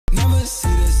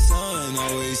and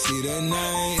always see the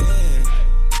night.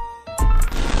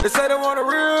 They say they want a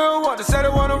real one, they say they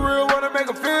want a real one to make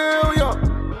them feel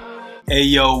young. Hey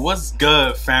yo, what's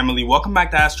good family? Welcome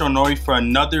back to Astro Nori for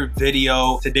another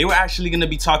video. Today we're actually going to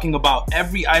be talking about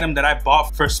every item that I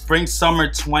bought for spring summer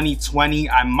 2020.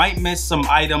 I might miss some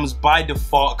items by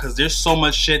default because there's so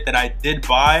much shit that I did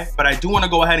buy, but I do want to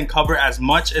go ahead and cover as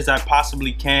much as I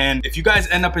possibly can. If you guys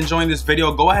end up enjoying this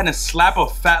video, go ahead and slap a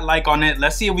fat like on it.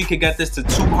 Let's see if we could get this to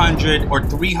 200 or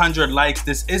 300 likes.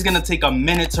 This is going to take a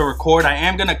minute to record. I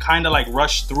am going to kind of like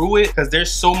rush through it because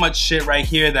there's so much shit right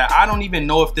here that I don't even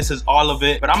know if this is all of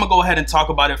it, but I'm gonna go ahead and talk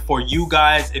about it for you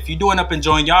guys. If you do end up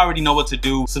enjoying, y'all already know what to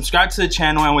do. Subscribe to the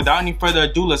channel, and without any further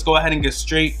ado, let's go ahead and get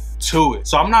straight to it.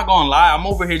 So I'm not gonna lie, I'm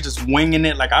over here just winging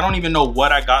it. Like, I don't even know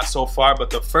what I got so far, but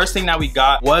the first thing that we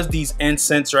got was these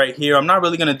incense right here. I'm not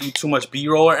really gonna do too much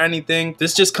b-roll or anything.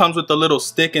 This just comes with a little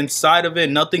stick inside of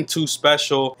it, nothing too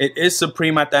special. It is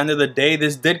Supreme at the end of the day.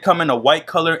 This did come in a white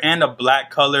color and a black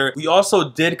color. We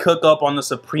also did cook up on the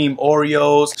Supreme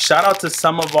Oreos. Shout out to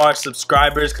some of our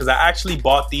subscribers because I actually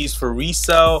bought these for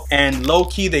resale, and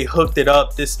low-key they hooked it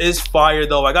up. This is fire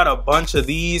though. I got a bunch of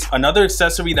these. Another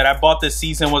accessory that I bought this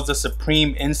season was the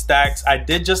Supreme Instax. I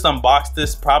did just unbox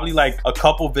this probably like a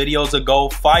couple videos ago.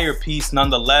 Fire piece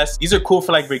nonetheless. These are cool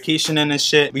for like vacationing and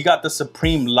shit. We got the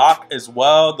Supreme lock as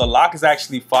well. The lock is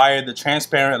actually fire, the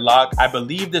transparent lock. I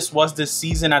believe this was this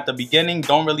season at the beginning,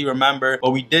 don't really remember,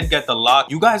 but we did get the lock.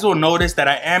 You guys will notice that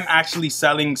I am actually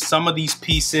selling some of these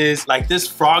pieces. Like this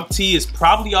frog tee is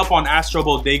probably up on Astro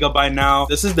Bodega by now.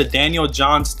 This is the Daniel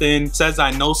Johnston, says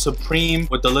I know Supreme,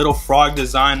 with the little frog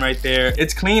design right there.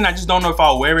 It's clean, I just don't know if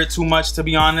I'll wear it too much, to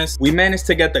be honest. We managed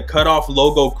to get the cutoff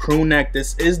logo crew neck.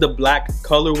 This is the black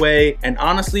colorway, and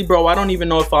honestly bro, I don't even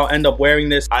know if I'll end up wearing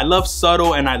this. I love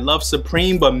subtle and I love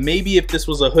Supreme, but maybe if this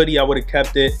was a hoodie I would have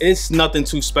kept it. It's nothing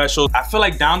too special. I feel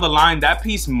like down the line that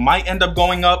piece might end up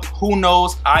going up. Who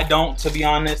knows? I don't, to be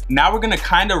honest. Now we're gonna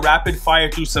kind of rapid fire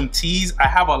through some tees. I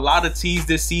have a lot of tees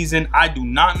this season. I do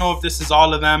not know if this is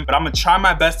all of them, but I'm gonna try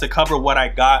my best to cover what I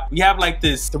got. We have like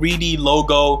this 3D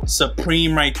logo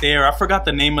Supreme right there. I forgot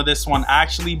the name of this one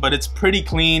actually, but it's pretty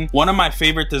clean. One of my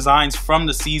favorite designs from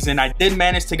the season. I did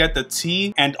manage to get the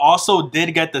tee and also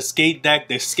did get the skate deck.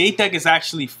 The skate deck is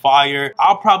actually fire.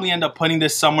 I'll probably end up putting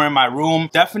this somewhere in my room.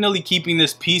 Definitely keeping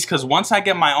this piece because once I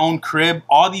get my own crib,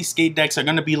 all these skate decks are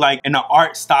gonna be like in an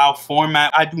art style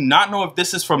format. I do not know if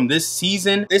this is from this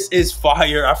season. This is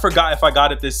fire. I forgot if I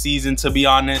got it this season, to be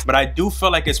honest, but I do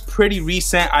feel like it's pretty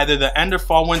recent, either the end of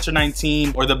fall winter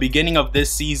 19 or the beginning of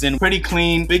this season. Pretty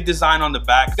clean, big design on the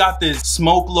back. Got this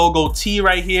smoke logo tee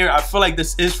right here. I feel like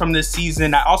this is from this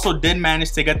season. I also did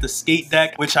manage to get the skate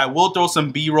deck, which I will throw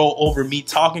some b-roll over me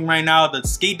talking right now. The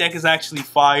skate deck is actually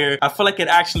fire. I feel like it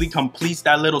actually completes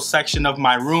that little section of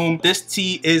my room. This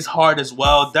tee is hard as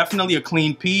well. Definitely a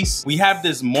clean piece. We have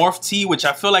this morph tee, which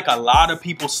I feel like a lot of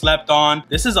people slept on.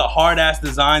 This is a hard ass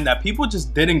design that people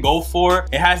just didn't go for.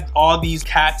 It has all these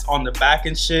cats on the back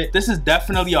and shit. This is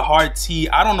definitely a hard tee.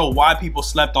 I don't know why people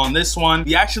slept on this one.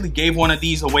 We actually gave one of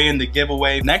these away in the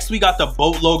giveaway. Next we got the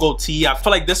boat logo tee. I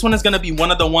feel like this one is gonna be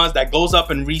one of the ones that goes up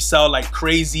and resell like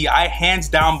crazy. I hands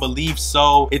down believe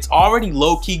so. It's already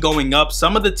low-key going up.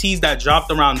 Some of the tees that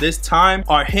dropped around this time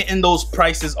are hitting those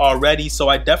prices already, so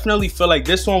I definitely feel like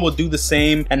this one will do the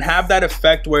same and have that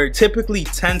effect where it typically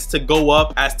tends to go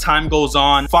up as time goes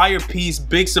on. Fire piece,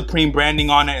 big Supreme branding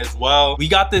on it as well. We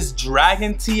got this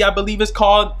dragon tee, I believe it's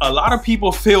called. A lot of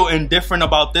people feel indifferent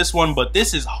about this one, but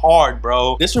this is hard,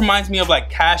 bro. This reminds me of like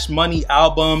Cash Money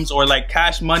albums or like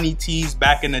Cash Money tees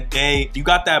back in the day. You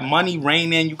got that money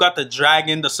raining, you got the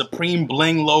dragon, the Supreme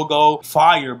bling logo.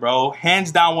 Fire, bro. Hands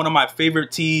down one of my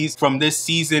favorite tees from this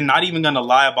season. Not even gonna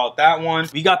lie about that one.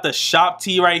 We got the shop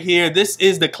tee right here. This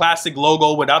is the classic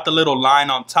logo without the little line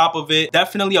on top of it.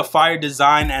 Definitely a fire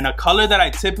design, and a color that I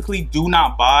typically do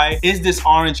not buy is this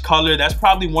orange color. That's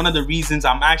probably one of the reasons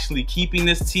I'm actually keeping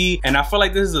this tee, and I feel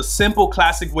like this is a simple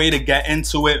classic way to get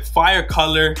into it. Fire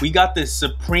color. We got this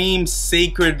Supreme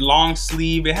Sacred long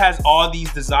sleeve. It has all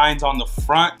these designs on the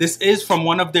front. This is from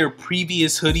one of their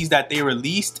previous hoodies that they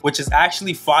released, which is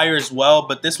actually fire as well,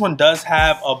 but this one does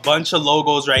have a bunch of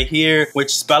logos right here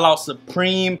which spell out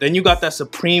Supreme. Then you got that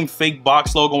Supreme fake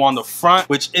box logo on the front,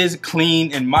 which is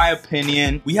clean in my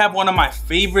opinion. We have one of my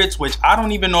favorites, which I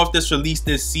don't even know if this released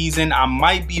this season. I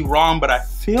might be wrong, but I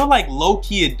feel like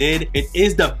low-key it did. It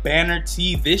is the banner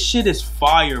tee. This shit is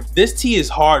fire. This tee is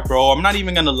hard, bro. I'm not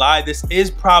even gonna lie. This is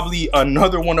probably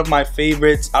another one of my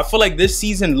favorites. I feel like this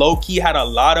season low-key had a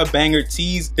lot of banger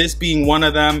tees, this being one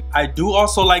of them. I do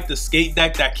also like the skate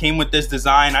deck that came with this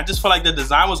design. I just feel like the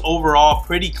design was overall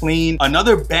pretty clean.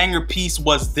 Another banger piece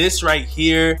was this right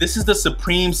here. This is the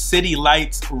Supreme City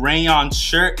Lights rayon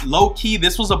shirt. Low-key,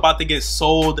 this was about to get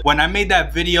sold. When I made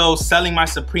that video selling my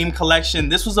Supreme collection,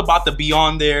 this was about to be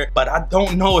on there, but I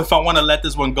don't know if I want to let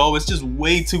this one go. It's just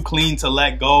way too clean to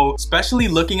let go, especially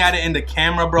looking at it in the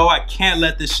camera, bro. I can't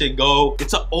let this shit go.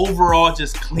 It's an overall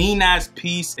just clean ass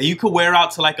piece that you could wear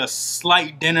out to like a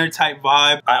slight dinner type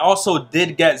vibe. I also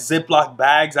did get Ziploc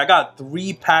bags. I got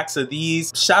 3 packs of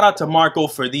these. Shout out to Marco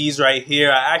for these right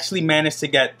here. I actually managed to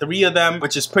get 3 of them,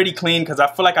 which is pretty clean because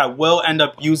I feel like I will end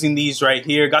up using these right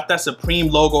here. Got that Supreme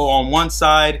logo on one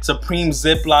side, Supreme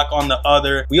Ziploc on the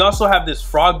other. We also have this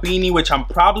frog beanie, which I'm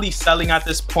probably selling at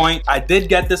this point. I did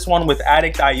get this one with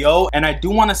Addict.io, and I do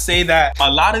want to say that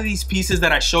a lot of these pieces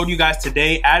that I showed you guys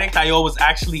today, Addict.io was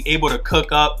actually able to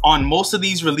cook up on most of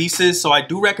these releases, so I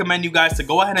do recommend you guys to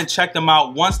go ahead and check them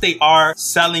out once they are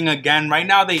selling again. Right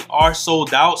now they are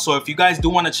sold out, so if you guys do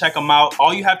want to check them out,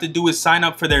 all you have to do is sign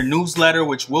up for their newsletter,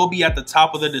 which will be at the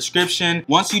top of the description.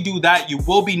 Once you do that, you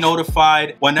will be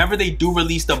notified whenever they do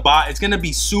release the bot. It's going to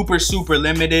be super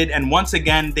limited, and once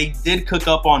again, they did cook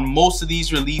up on most of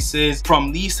these releases.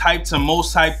 From least hype to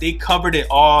most hype, they covered it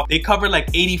all. They covered like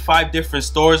 85 different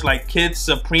stores like Kids,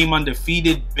 Supreme,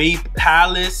 Undefeated, Vape,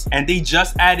 Palace, and they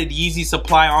just added Yeezy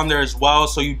Supply on there as well,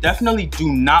 so you definitely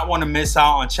do not want to miss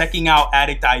out on checking out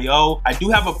Addict.io. I do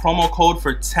have a promo code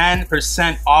for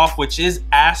 10% off, which is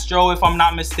Astro if I'm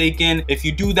not mistaken. If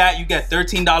you do that, you get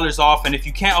 $13 off, and if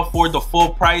you can't afford the full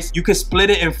price, you can split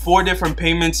it in 4 different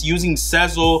payments using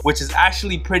Sezzle, which is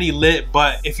actually pretty lit.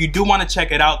 But if you do want to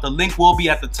check it out, the link will be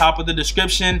at the top of the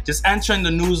description. Just enter in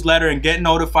the newsletter and get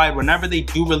notified whenever they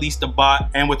do release the bot.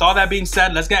 And with all that being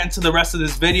said, let's get into the rest of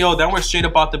this video, then we're straight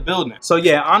about the building. So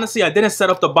yeah, honestly, I didn't set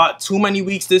up the bot too many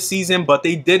weeks this season, but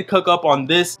they did cook up on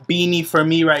this beanie for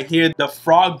me right here, the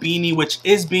frog beanie, which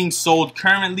is being sold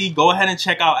currently. Go ahead and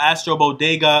check out Astro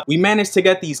Bodega. We managed to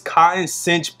get these cotton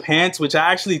cinch pants, which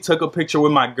I actually took a picture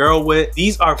with my girl with.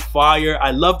 These are fire.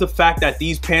 I love the fact that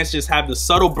these pants just have the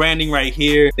subtle branding right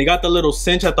here. They got the little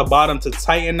cinch at the bottom to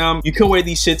tighten them. You can wear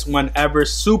these shits whenever,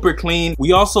 super clean.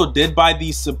 We also did buy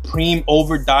these Supreme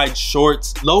over dyed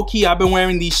shorts. Low-key, I've been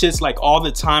wearing these shits like all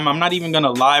the time. I'm not even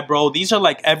gonna lie, bro. These are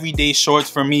like everyday shorts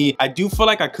for me. I do feel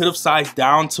like I could have sized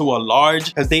down to a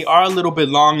large because they are a little bit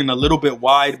long and a little bit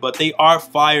wide, but they are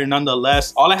fire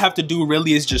nonetheless. All I have to do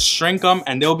really is just shrink them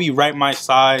and they'll be right my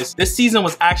size. This season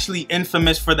was actually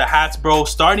infamous for the hats, bro.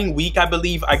 Starting week, I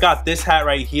believe, I got this hat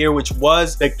right here, which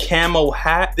was the camo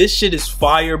hat. This shit is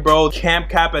fire, bro. Camp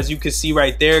cap, as you can see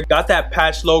right there. Got that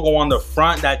patch logo on the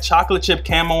front. That chocolate chip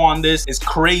camo on this is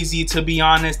crazy, to be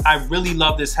honest. I really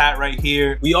love this hat right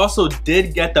here. We also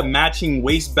did get the matching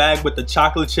waist bag with the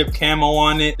chocolate chip camo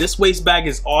on it. This waist bag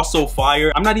is also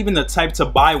fire. I'm not even the type to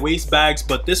buy waist bags,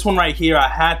 but this one right here I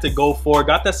had to go for.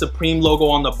 Got that Supreme logo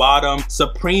on the bottom,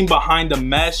 Supreme behind the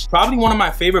mesh. Probably one of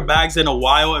my favorite bags in a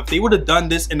while. If they would have done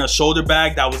this in a shoulder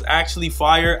bag that was actually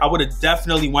fire, I would have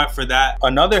definitely went for that.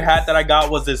 Another hat that I got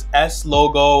was this S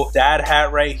logo dad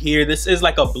hat right here. This is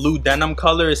like a blue denim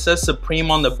color. It says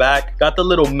Supreme on the back. Got the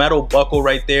little metal buckle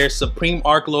right there. Supreme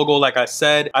arc logo, like I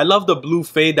said. I love the blue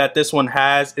fade that this one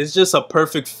has. It's just a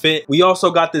perfect fit. We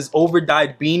also got this over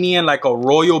dyed beanie in like a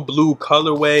royal blue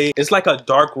colorway. It's like a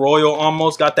dark royal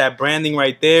almost. Got that branding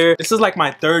right there. This is like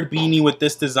my 3rd beanie with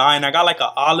this design. I got like an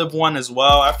olive one as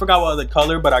well. I forgot what other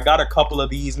color, but I got a couple of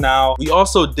these now. We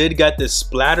also did get this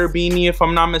splatter beanie, if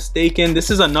I'm not mistaken. This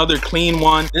is another clean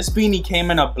one. This beanie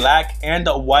came in a black and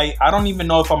a white. I don't even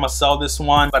know if I'm gonna sell this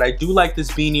one, but I do like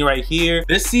this beanie right here.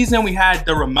 This season we had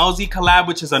the Ramelzy collab,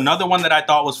 which is another one that I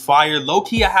thought was fire.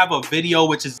 Low-key, I have a video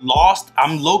which is lost.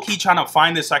 I'm low-key trying to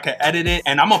find this so I can edit it,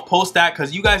 and I'm gonna post that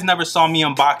because you guys never saw me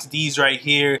unbox these right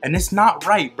here, and it's not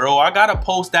right, bro. I gotta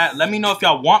post that. Let me know if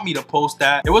y'all want me to post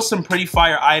that. There was some pretty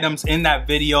fire items in that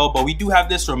video, but we do have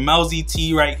this Ramelzy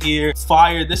tee right here.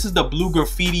 Fire. This is the blue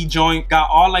graffiti joint. Got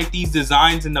all like these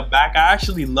designs in the back. I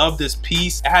actually love this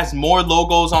piece. It has more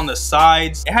logos on the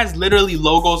sides. It has literally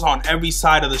logos on every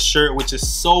side of the shirt, which is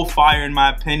so fire in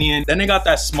my opinion. Then they got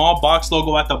that small box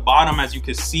logo at the bottom, as you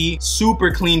can see.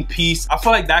 Super clean piece. I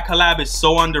feel like that collab is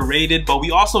so underrated, but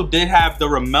we also did have the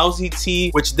Ramelzy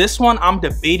tee, which this one I'm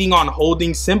debating on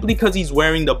holding simply because he's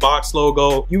wearing the box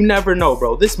logo. You never know,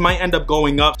 bro. This might end up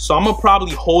going up, so I'm gonna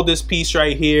probably hold this piece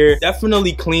right here.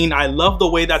 Definitely clean. I love the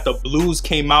way that the blues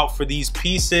came out for these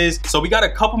pieces. So we got a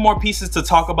couple more pieces to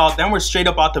talk about, then we're straight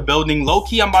up out the building.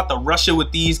 Low-key, I'm about to rush it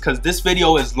with these because this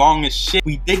video is long as shit.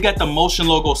 We did get the Motion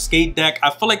Logo skate deck. I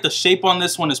feel like the shape on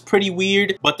this one is pretty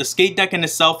weird, but the skate deck in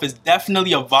itself is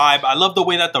definitely a vibe. I love the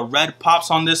way that the red pops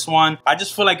on this one. I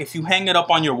just feel like if you hang it up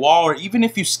on your wall, or even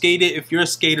if you skate it, if you're a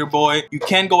skater boy, you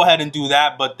can go ahead and do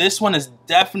that, but this one is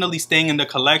definitely staying in the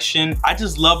collection. I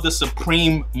just love the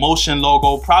Supreme Motion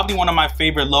logo, probably one of my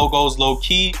favorite logos,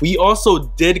 low-key. We also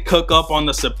did cook up on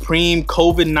the Supreme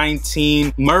COVID-19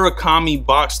 Murakami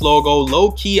box logo.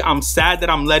 Low-key, I'm sad that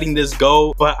I'm letting this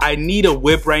go, but I need a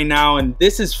whip right now, and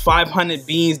this is 500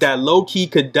 beans that low-key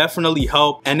could definitely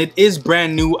help, and it is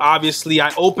brand new. Obviously,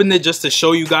 I opened it just to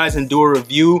show you guys and do a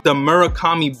review. The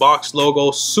Murakami box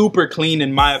logo, super clean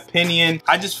in my opinion.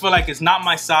 I just feel like it's not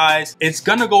my size. It's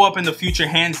gonna go up in the future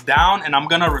hands down, and I'm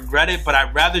gonna regret it, but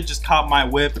I'd rather just cop my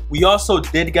whip. We also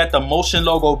did get the Motion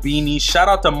Logo beanie. Shout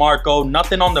out to Marco.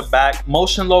 Nothing on the back,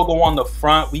 Motion Logo on the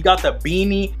front. We got the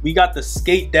beanie, we got the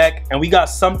skate deck, and we got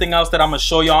something else that I'm gonna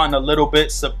show y'all in a little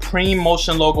bit. Supreme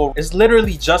Motion Logo. It's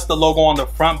literally just the logo on the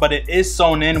front, but it is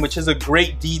sewn in, which is a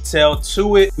great detail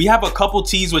to it. We have a couple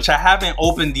tees which I haven't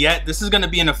opened yet. This is gonna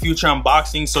be in a future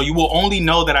unboxing, so you will only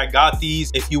know that I got these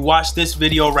if you watch this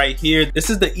video right here. This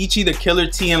is the Ichi the Killer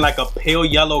tee in like a pale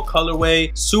yellow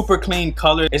colorway. Super clean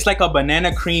color. It's like a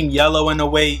banana cream yellow in a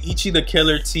way. Ichi the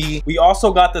Killer tee. We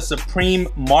also got the Supreme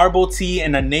Marble tee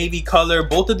in a navy color.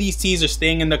 Both of these tees are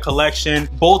staying in the collection.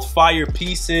 Both fire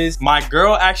pieces. My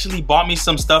girl actually bought me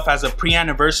some stuff as a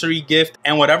pre-anniversary gift,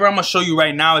 and whatever I'm gonna show you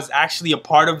right now is actually a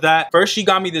part of that. First, she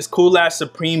got me this cool ass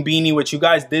Supreme beanie, which you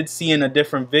guys did see in a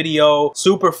different video.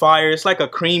 Super fire. It's like a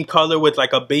cream color with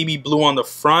like a baby blue on the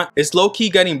front. It's low-key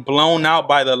getting blown out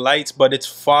by the lights, but it's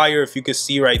fire if you can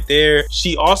see right there.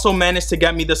 She also managed to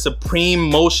get me the Supreme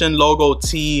Motion Logo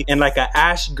tee in like an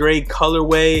ash gray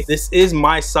colorway. This is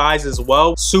my size as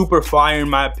well. Super fire in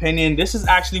my opinion. This is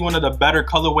actually one of the better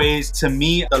colorways to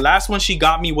me. The last one she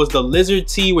got me was the lizard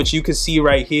tee, which you can see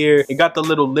right here. It got the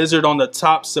little lizard on the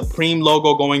top, Supreme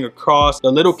logo going across,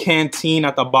 the little canteen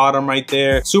at the bottom right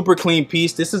there. Super clean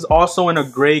piece. This is also in a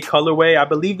gray colorway. I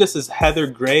believe this is heather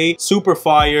gray. Super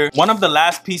fire. One of the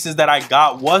last pieces that I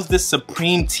got was this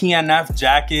Supreme TNF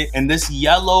jacket in this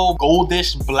yellow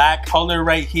goldish black color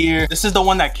right here. This is the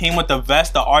one that came with the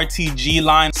vest, the RTG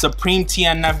line. Supreme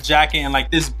TNF jacket in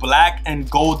like this black and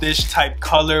goldish type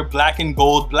color. Black and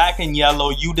gold, black and yellow,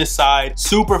 you decide.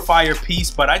 Super fire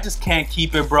piece, but I just can't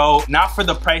keep it, bro. Not for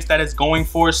the price that it's going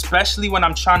for, especially when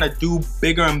I'm trying to do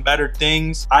bigger and better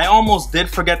things. I almost did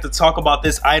forget to talk about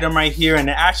this item right here, and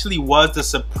it actually was the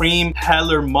Supreme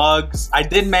Heller mugs. I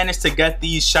did manage to get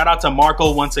these. Shout out to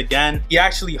Marco once again. He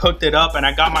actually hooked it up, and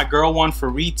I got my girl one for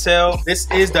retail. This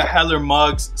is the Heller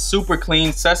mugs. Super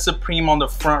clean. Says Supreme on the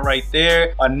front right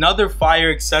there. Another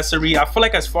fire accessory. I feel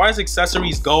like as far as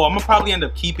accessories go, I'm gonna probably end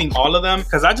up keeping all of them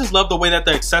because I just love the way that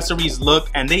the accessories look,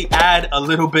 and they add a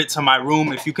little bit to my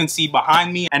room. If you can see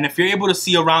behind me, and if you're able to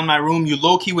see around my room, you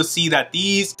low-key would see that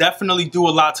these definitely do a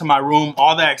lot to my room.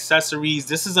 All the accessories.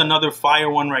 This is another fire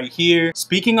one right here.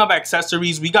 Speaking of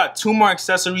accessories, we got two more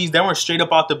accessories, then we're straight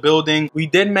up out the building. We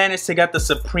did manage to get the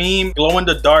Supreme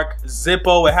glow-in-the-dark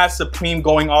Zippo. It has Supreme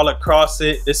going all across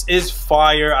it. This is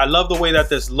fire. I love the way that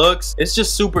this looks. It's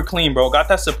just super clean, bro. Got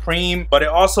that Supreme, but it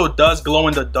also does glow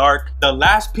in the dark. The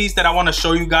last piece that I want to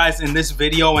show you guys in this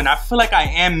video, and I feel like I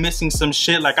am missing some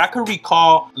shit. Like I could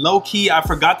recall, low-key, I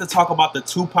forgot to talk about the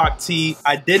Tupac tee.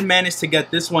 I did manage to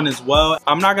get this one as well.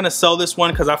 I'm not gonna sell this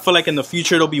one because I feel like in the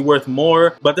future it'll be worth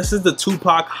more, but this is the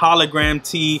Tupac hologram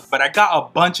tee. But I got a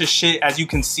bunch of shit, as you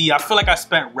can see. I feel like I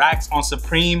spent racks on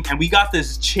Supreme, and we got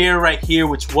this chair right here,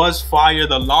 which was fire,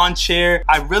 the lawn chair.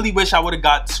 I really wish I would have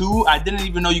got two. I didn't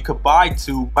even know you could buy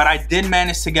two, but I did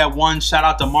manage to get one. Shout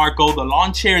out to Marco. The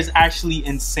lawn chair is actually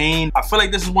insane. I feel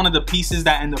like this is one of the pieces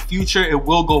that in the future it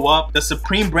will go up. The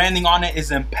Supreme branding on it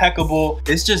is impeccable.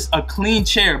 It's just a clean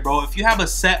chair, bro. If you have a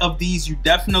set of these, you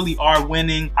definitely are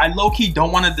winning. I low-key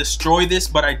don't want to destroy this,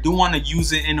 but I do want to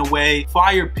use it in a way.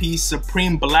 Fire piece,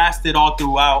 Supreme blasted all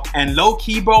throughout. And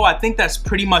low-key, bro, I think that's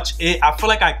pretty much it. I feel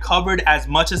like I covered as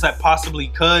much as I possibly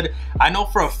could. I know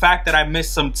for a fact that I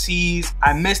missed some tees.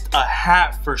 I missed a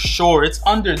hat for sure. It's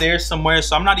under there somewhere,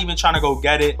 so I'm not even trying to go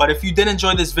get it. But if you did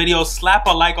enjoy this video, slap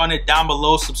a like on it down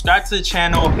below. Subscribe to the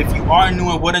channel if you are new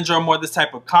and would enjoy more of this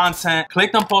type of content.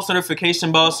 Click the post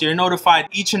notification bell so you're notified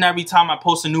each and every time I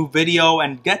post a new video,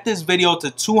 and get this video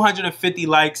to 250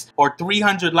 likes or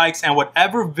 300 likes, and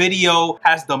whatever video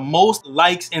has the most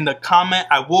likes in the comment,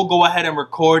 I will go ahead and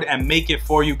record and make it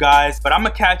for you guys. But I'm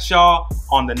gonna catch y'all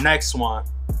on the next one.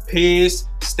 Peace,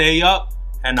 stay up,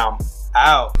 and I'm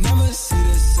out. Never see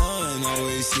the sun,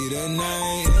 always see the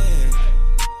night.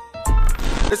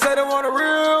 They say they want a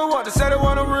real one, they say they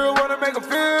want a real one to make them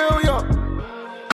feel young.